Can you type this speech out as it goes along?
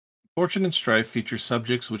Fortune and Strife features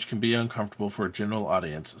subjects which can be uncomfortable for a general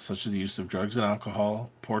audience, such as the use of drugs and alcohol,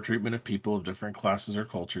 poor treatment of people of different classes or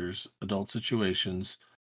cultures, adult situations,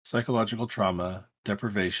 psychological trauma,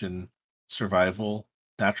 deprivation, survival,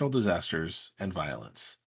 natural disasters, and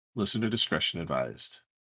violence. Listener discretion advised.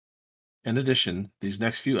 In addition, these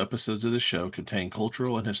next few episodes of the show contain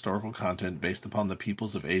cultural and historical content based upon the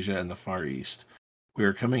peoples of Asia and the Far East. We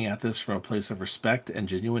are coming at this from a place of respect and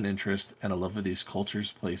genuine interest and a love of these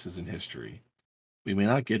cultures, places, and history. We may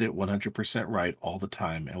not get it 100% right all the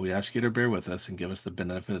time, and we ask you to bear with us and give us the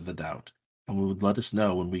benefit of the doubt, and we would let us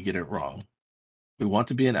know when we get it wrong. We want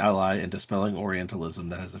to be an ally in dispelling Orientalism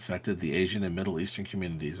that has affected the Asian and Middle Eastern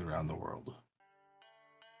communities around the world.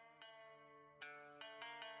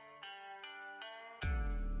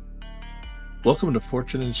 Welcome to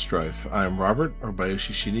Fortune and Strife. I am Robert, or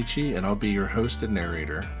Bayoshi Shinichi, and I'll be your host and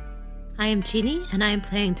narrator. I am Jeannie, and I am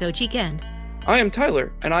playing Doji Gen. I am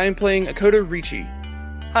Tyler, and I am playing Akoda Ricci.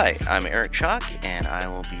 Hi, I'm Eric Chalk, and I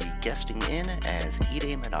will be guesting in as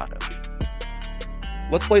Ide Minato.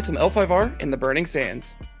 Let's play some L5R in the Burning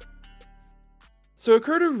Sands. So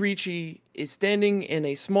Akoda Ricci is standing in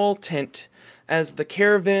a small tent as the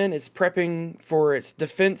caravan is prepping for its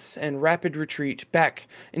defense and rapid retreat back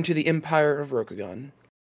into the Empire of Rokugan.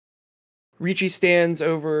 Ricci stands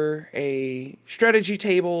over a strategy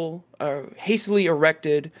table, hastily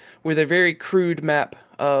erected, with a very crude map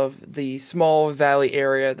of the small valley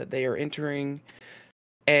area that they are entering,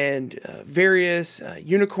 and various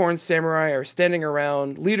unicorn samurai are standing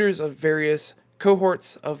around, leaders of various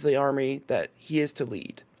cohorts of the army that he is to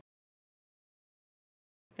lead.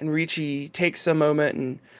 And Ricci takes a moment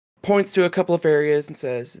and points to a couple of areas and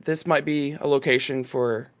says, this might be a location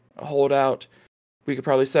for a holdout. We could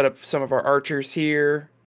probably set up some of our archers here.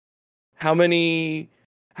 How many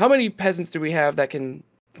peasants do we have that can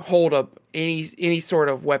hold up any sort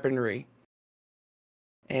of weaponry?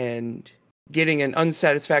 And getting an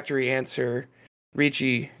unsatisfactory answer,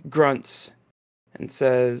 Ricci grunts and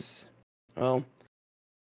says, well,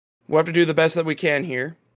 we'll have to do the best that we can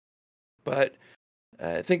here. But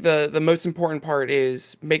I think the most important part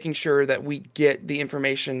is making sure that we get the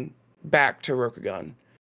information back to Rokugan.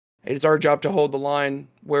 It is our job to hold the line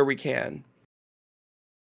where we can.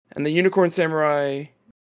 And the Unicorn Samurai,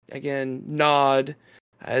 again, nod,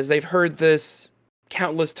 as they've heard this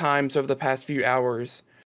countless times over the past few hours.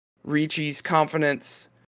 Ricci's confidence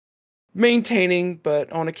maintaining,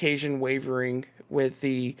 but on occasion wavering with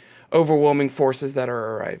the overwhelming forces that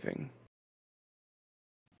are arriving.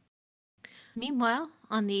 Meanwhile,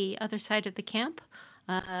 on the other side of the camp,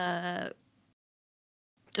 Doji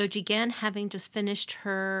Gen, having just finished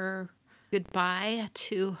her goodbye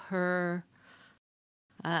to her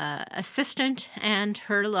assistant and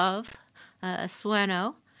her love,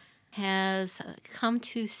 Sueno, has come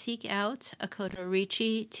to seek out Akoda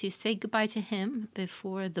Ricci to say goodbye to him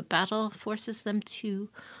before the battle forces them to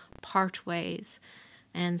part ways.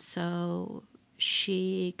 And so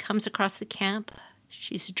she comes across the camp.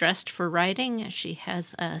 She's dressed for riding. She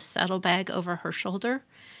has a saddlebag over her shoulder.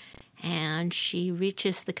 And she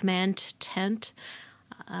reaches the command tent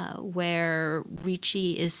where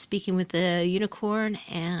Ricci is speaking with the unicorn.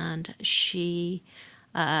 And she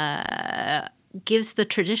gives the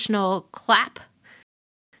traditional clap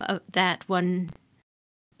that one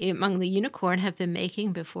among the unicorn have been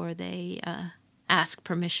making before they ask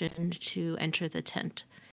permission to enter the tent.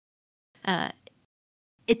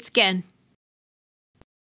 It's Gen.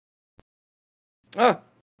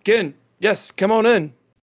 Gen, yes, come on in.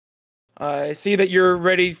 I see that you're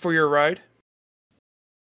ready for your ride.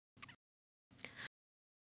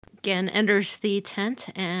 Gen enters the tent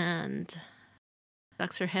and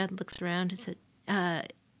ducks her head, looks around, and said,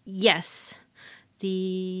 yes,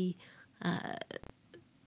 the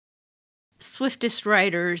swiftest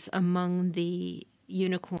riders among the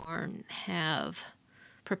unicorn have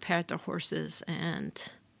prepared their horses,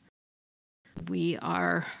 and we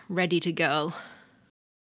are ready to go.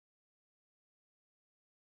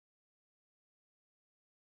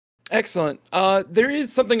 Excellent. There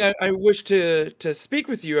is something I wish to speak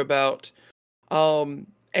with you about.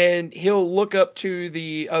 And he'll look up to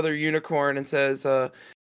the other unicorn and says, if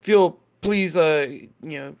you'll please,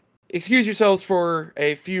 excuse yourselves for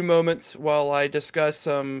a few moments while I discuss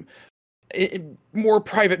some more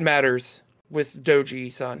private matters with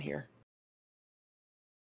Doji-san here.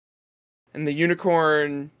 And the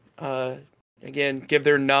unicorn, again, give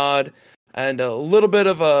their nod and a little bit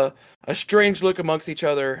of a strange look amongst each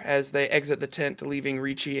other as they exit the tent, leaving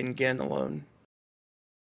Ricci and Gen alone.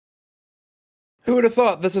 Who would have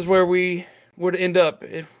thought this is where we would end up,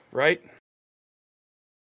 right?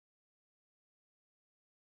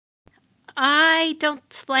 I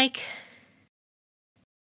don't like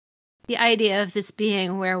the idea of this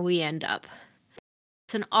being where we end up.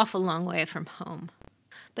 It's an awful long way from home.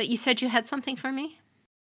 But you said you had something for me?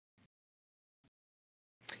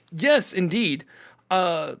 Yes, indeed.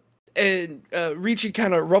 And Ricci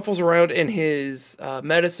kind of ruffles around in his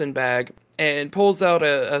medicine bag and pulls out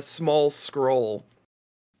a small scroll.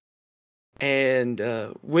 And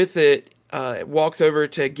with it, walks over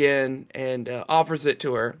to Gin and offers it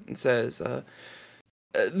to her and says,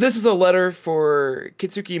 this is a letter for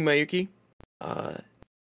Kitsuki Mayuki.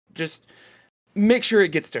 Just make sure it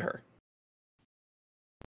gets to her.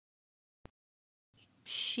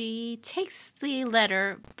 She takes the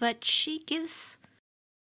letter, but she gives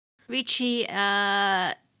Ricci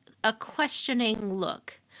a questioning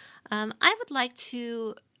look. I would like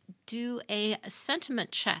to do a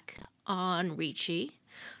sentiment check on Ricci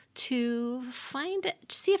to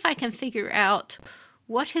see if I can figure out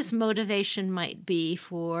what his motivation might be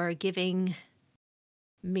for giving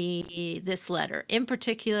me this letter. In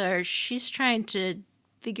particular, she's trying to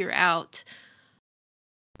figure out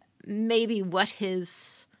maybe what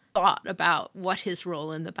his thought about what his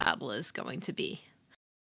role in the battle is going to be.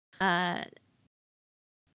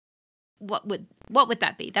 What would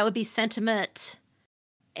that be? That would be sentiment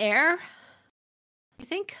air, you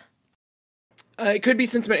think? It could be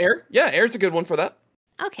sentiment air. Yeah, air's a good one for that.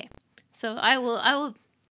 Okay. So I will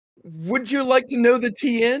Would you like to know the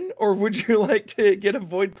TN, or would you like to get a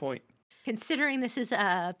void point? considering this is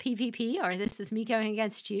a PvP, or this is me going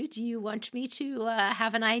against you, do you want me to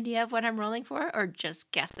have an idea of what I'm rolling for, or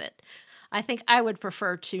just guess it? I think I would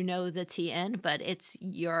prefer to know the TN, but it's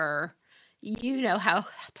you know how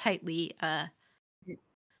tightly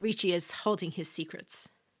Ricci is holding his secrets.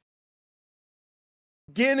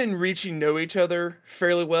 Gin and Ricci know each other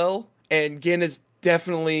fairly well, and Gin is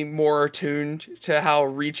definitely more attuned to how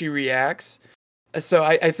Ricci reacts. So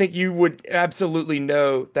I think you would absolutely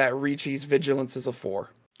know that Ricci's vigilance is a 4.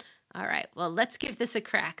 All right. Well, let's give this a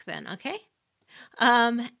crack then, okay?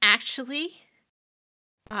 Actually,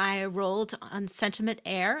 I rolled on sentiment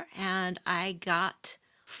air and I got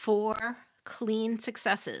 4 clean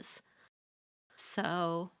successes.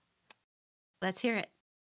 So, let's hear it.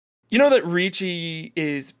 You know that Ricci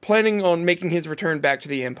is planning on making his return back to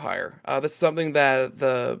the Empire. That's something that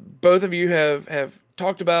the both of you have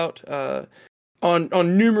talked about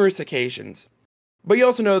on numerous occasions. But you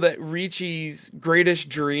also know that Ricci's greatest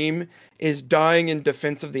dream is dying in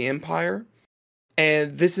defense of the Empire,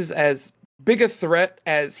 and this is as big a threat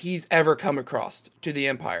as he's ever come across to the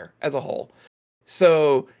Empire as a whole.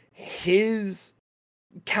 So his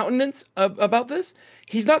countenance about this,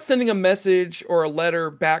 he's not sending a message or a letter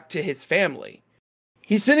back to his family.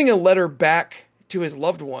 He's sending a letter back to his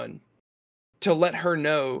loved one to let her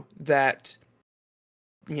know that,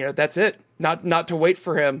 that's it. Not to wait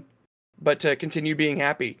for him, but to continue being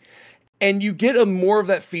happy. And you get a more of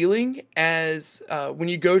that feeling as when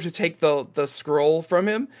you go to take the scroll from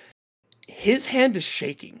him, his hand is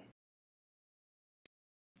shaking.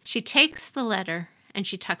 She takes the letter and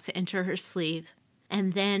she tucks it into her sleeve.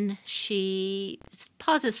 And then she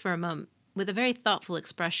pauses for a moment with a very thoughtful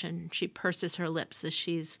expression. She purses her lips as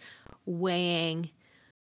she's weighing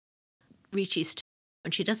Ricci's tone,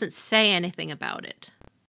 and she doesn't say anything about it.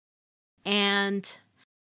 And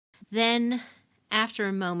then, after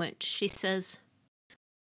a moment, she says,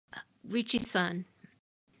 Ricci-san.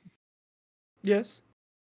 Yes?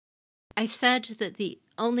 I said that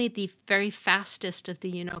only the very fastest of the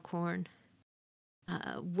unicorn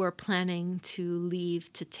were planning to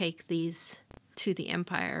leave to take these to the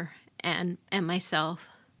Empire and myself.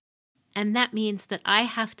 And that means that I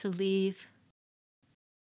have to leave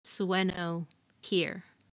Sueno here.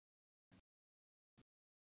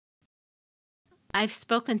 I've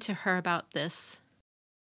spoken to her about this,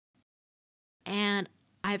 and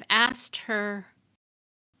I've asked her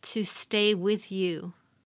to stay with you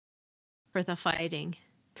for the fighting.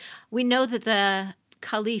 We know that the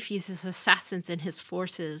Caliph uses assassins in his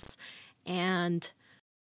forces, and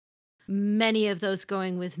many of those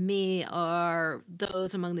going with me are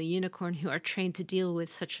those among the unicorn who are trained to deal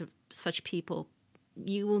with such people.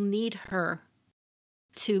 You will need her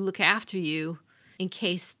to look after you in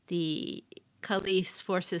case the Caliph's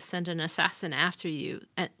forces send an assassin after you,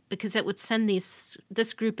 because it would send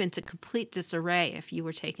this group into complete disarray if you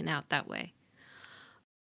were taken out that way.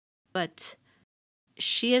 But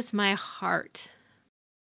she is my heart,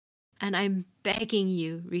 and I'm begging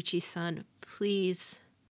you, Ricci-san, please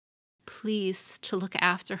to look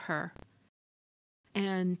after her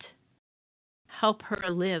and help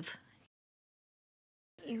her live.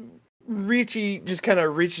 Ricci just kind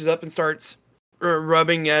of reaches up and starts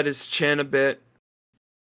rubbing at his chin a bit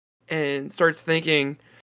and starts thinking.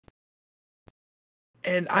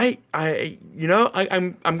 And I'm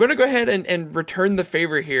going to go ahead and return the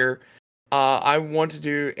favor here. I want to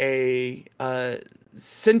do a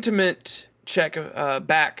sentiment check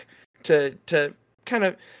back to kind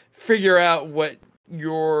of figure out what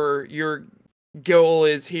your goal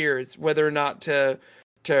is here. Is whether or not to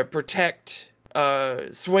protect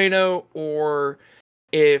Sueno, or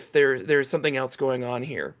if there's something else going on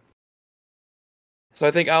here. So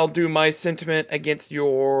I think I'll do my sentiment against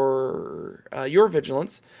your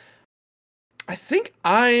vigilance. I think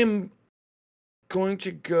I'm going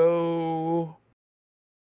to go.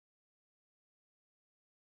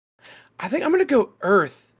 I think I'm going to go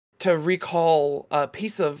Earth to recall a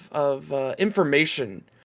piece of information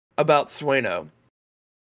about Sueno.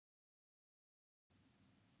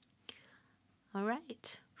 All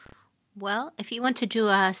right. Well, if you want to do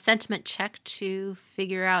a sentiment check to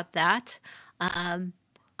figure out that,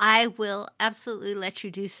 I will absolutely let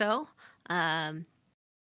you do so.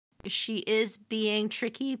 She is being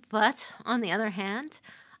tricky, but on the other hand,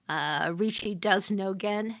 Ricci does know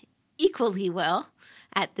Gen equally well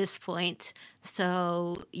at this point,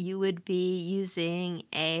 so you would be using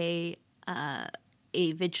a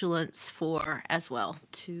vigilance 4 as well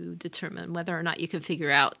to determine whether or not you can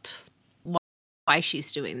figure out why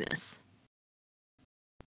she's doing this.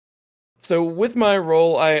 So with my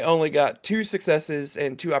roll, I only got 2 successes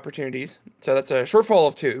and 2 opportunities. So that's a shortfall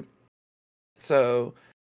of 2. So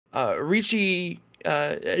Ricci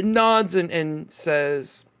nods and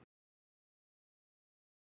says,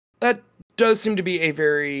 that does seem to be a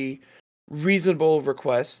very reasonable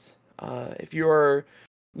request. If you are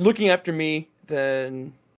looking after me,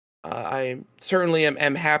 then I certainly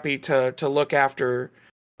am happy to look after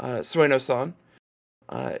Sueno-san.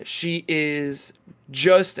 She is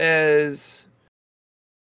just as,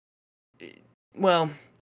 well,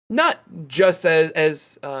 not just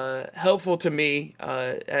as helpful to me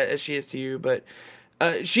as she is to you, but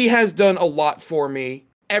she has done a lot for me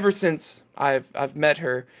ever since I've met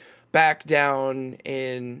her back down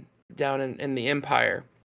in the Empire.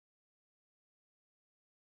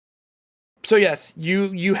 So yes,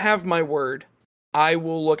 you have my word. I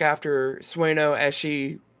will look after Sueno as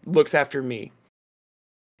she looks after me.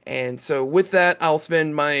 And so with that, I'll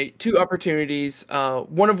spend my 2 opportunities,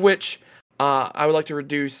 one of which I would like to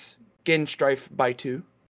reduce Gen Strife by 2,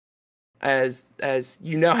 as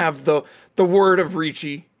you now have the word of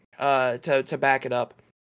Ricci to back it up.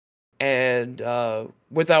 And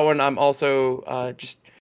with that one, I'm also just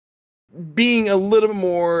being a little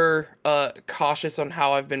more cautious on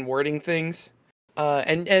how I've been wording things.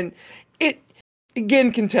 And it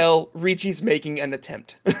again can tell Ricci's making an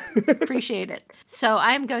attempt. Appreciate it. So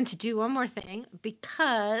I'm going to do one more thing,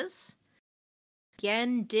 because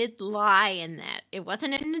Gen did lie in that. It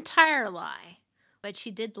wasn't an entire lie, but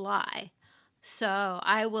she did lie. So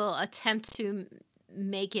I will attempt to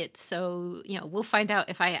make it so, we'll find out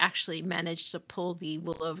if I actually managed to pull the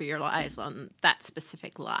wool over your eyes on that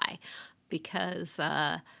specific lie, because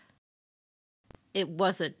it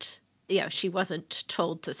wasn't, she wasn't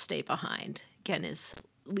told to stay behind. Gen is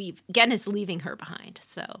leaving her behind.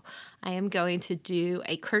 So I am going to do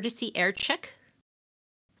a courtesy air check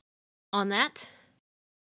on that.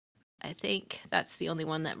 I think that's the only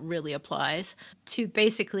one that really applies, to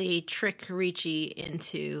basically trick Ricci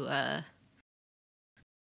into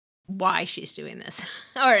why she's doing this,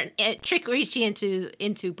 or trick Ricci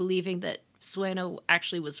into believing that Sueno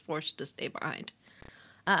actually was forced to stay behind.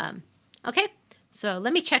 Okay, so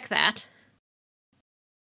let me check that.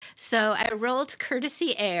 So I rolled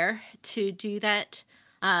courtesy air to do that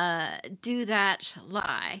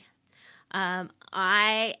lie.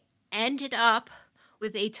 I ended up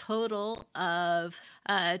with a total of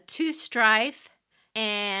 2 strife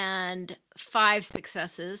and 5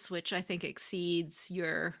 successes, which I think exceeds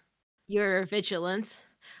your vigilance.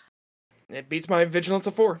 It beats my vigilance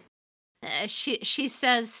of 4. She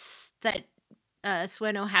says that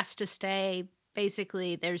Sueno has to stay.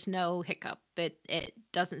 Basically, there's no hiccup. It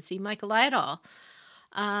doesn't seem like a lie at all.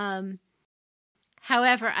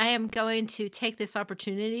 However, I am going to take this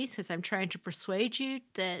opportunity, because I'm trying to persuade you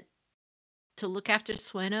to look after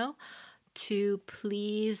Sueno, to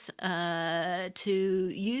please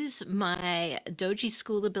to use my Doji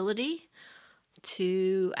School ability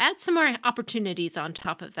to add some more opportunities on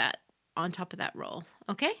top of that roll.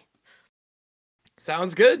 Okay?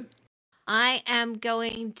 Sounds good. I am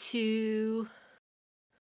going to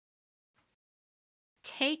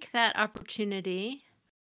take that opportunity,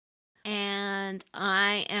 and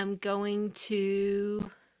I am going to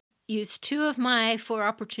use 2 of my 4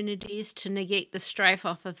 opportunities to negate the strife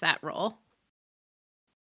off of that roll.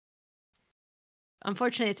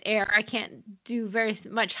 Unfortunately, it's air. I can't do very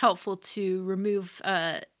much helpful to remove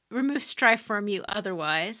strife from you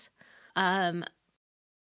otherwise. But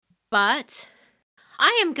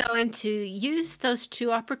I am going to use those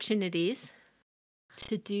 2 opportunities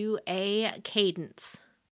to do a cadence.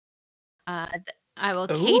 I will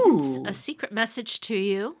cadence a secret message to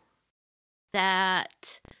you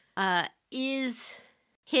that is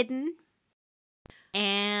hidden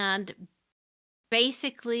and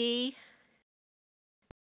basically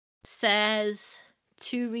says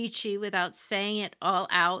to Ricci, without saying it all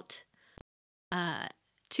out,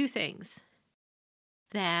 2 things.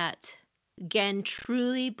 That Gen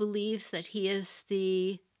truly believes that he is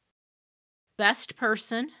the best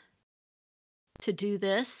person to do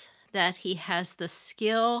this, that he has the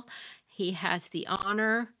skill, he has the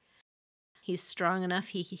honor, he's strong enough,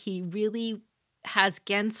 he really has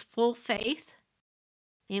Gen's full faith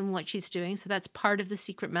in what she's doing, so that's part of the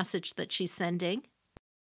secret message that she's sending.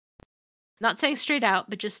 Not saying straight out,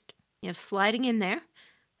 but just, sliding in there.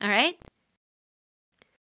 All right?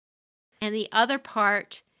 And the other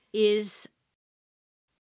part is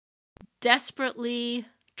desperately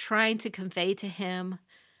trying to convey to him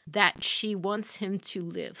that she wants him to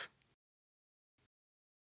live.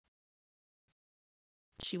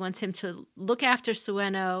 She wants him to look after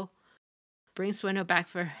Sueno, bring Sueno back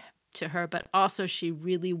to her, but also she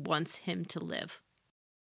really wants him to live.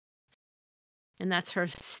 And that's her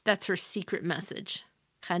secret message,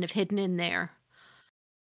 kind of hidden in there.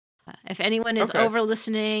 If anyone is over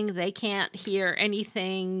listening, they can't hear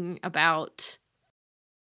anything about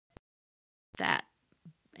that.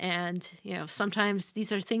 And, sometimes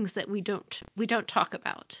these are things that we don't talk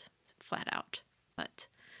about flat out. But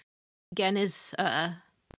Gen is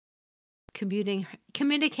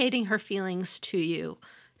communicating her feelings to you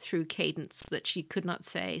through cadence that she could not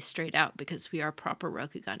say straight out because we are proper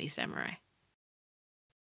Rokugani samurai.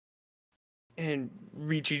 And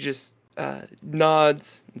Ricci just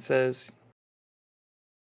nods and says,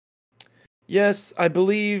 yes, I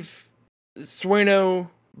believe Sueno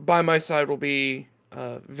by my side will be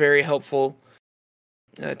very helpful.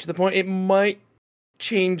 To the point, it might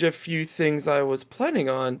change a few things I was planning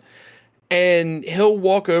on. And he'll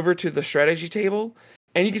walk over to the strategy table,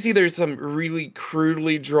 and you can see there's some really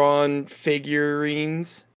crudely drawn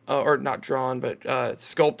figurines, or not drawn, but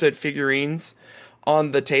sculpted figurines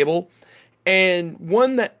on the table. And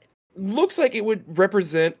one that looks like it would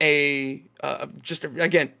represent a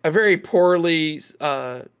very poorly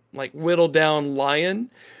whittled down lion.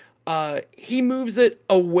 He moves it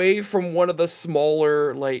away from one of the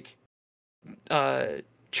smaller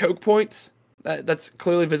choke points that's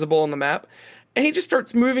clearly visible on the map, and he just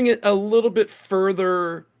starts moving it a little bit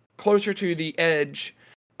further, closer to the edge,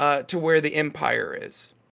 to where the Empire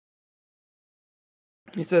is.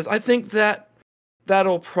 He says, I think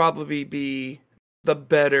that'll probably be the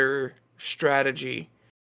better strategy,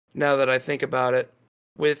 now that I think about it,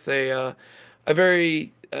 with a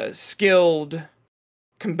very skilled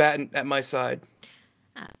combatant at my side.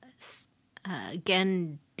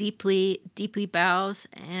 Again, deeply bows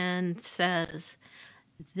and says,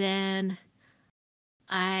 then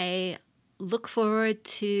I look forward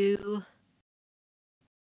to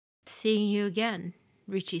seeing you again,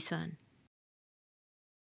 Ricci-san.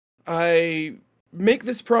 I make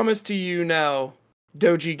this promise to you now,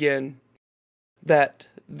 Doji Gen, that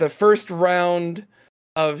the first round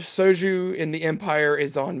of soju in the Empire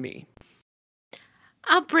is on me.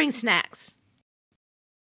 I'll bring snacks.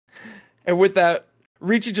 And with that,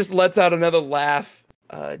 Ricci just lets out another laugh.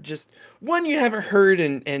 Just one you haven't heard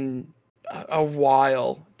in a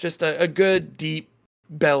while. Just a good, deep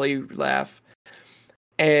belly laugh.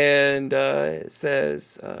 And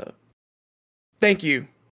says, thank you,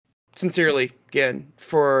 sincerely, again,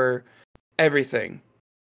 for everything.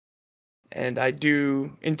 And I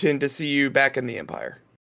do intend to see you back in the Empire.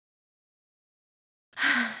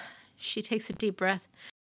 She takes a deep breath.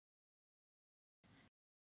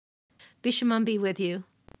 Bishamon be with you.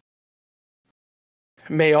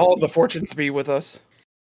 May all the fortunes be with us.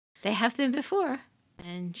 They have been before.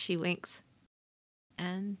 And she winks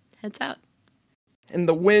and heads out. And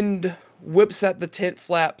the wind whips at the tent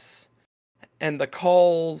flaps, and the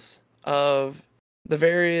calls of the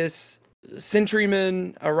various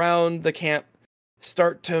sentrymen around the camp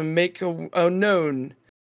start to make known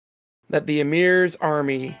that the Emir's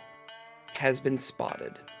army has been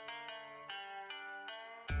spotted.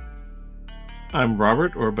 I'm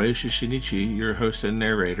Robert, or Bayushi Shinichi, your host and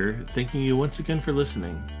narrator, thanking you once again for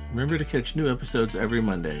listening. Remember to catch new episodes every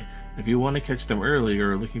Monday. If you want to catch them early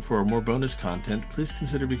or are looking for more bonus content, please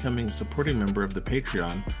consider becoming a supporting member of the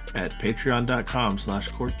Patreon at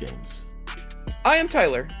patreon.com/courtgames. I am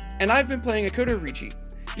Tyler, and I've been playing Akoto Richi.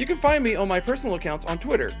 You can find me on my personal accounts on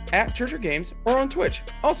Twitter at ChurcherGames or on Twitch,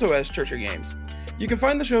 also as ChurcherGames. You can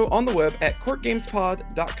find the show on the web at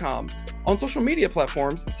courtgamespod.com, on social media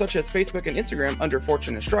platforms such as Facebook and Instagram under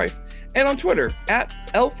Fortune and Strife, and on Twitter at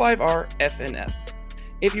L5RFNS.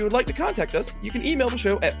 If you would like to contact us, you can email the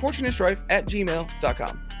show at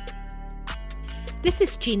fortuneandstrife@gmail.com. This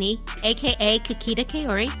is Jeannie, aka Kakita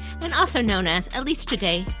Kaori, and also known as, at least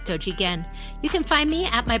today, Doji Gen. You can find me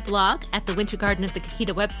at my blog at the Winter Garden of the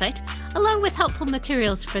Kakita website, along with helpful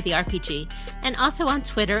materials for the RPG, and also on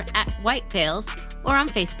Twitter at White Veils or on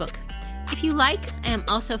Facebook. If you like, I am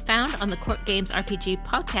also found on the Court Games RPG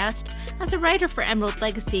podcast as a writer for Emerald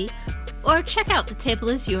Legacy, or check out The Table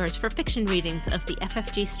Is Yours for fiction readings of the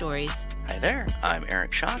FFG stories. Hi there, I'm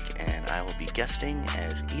Eric Schock, and I will be guesting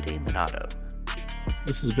as Ide Minato.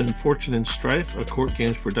 This has been Fortune and Strife, a Court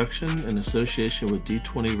Games production in association with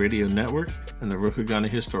D20 Radio Network and the Rokugana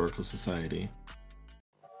Historical Society.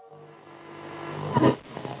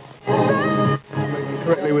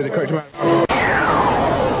 Correctly with the correct amount.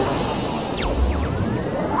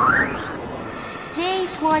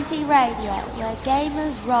 D20 Radio, where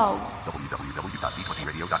gamers roll.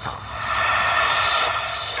 www.d20radio.com.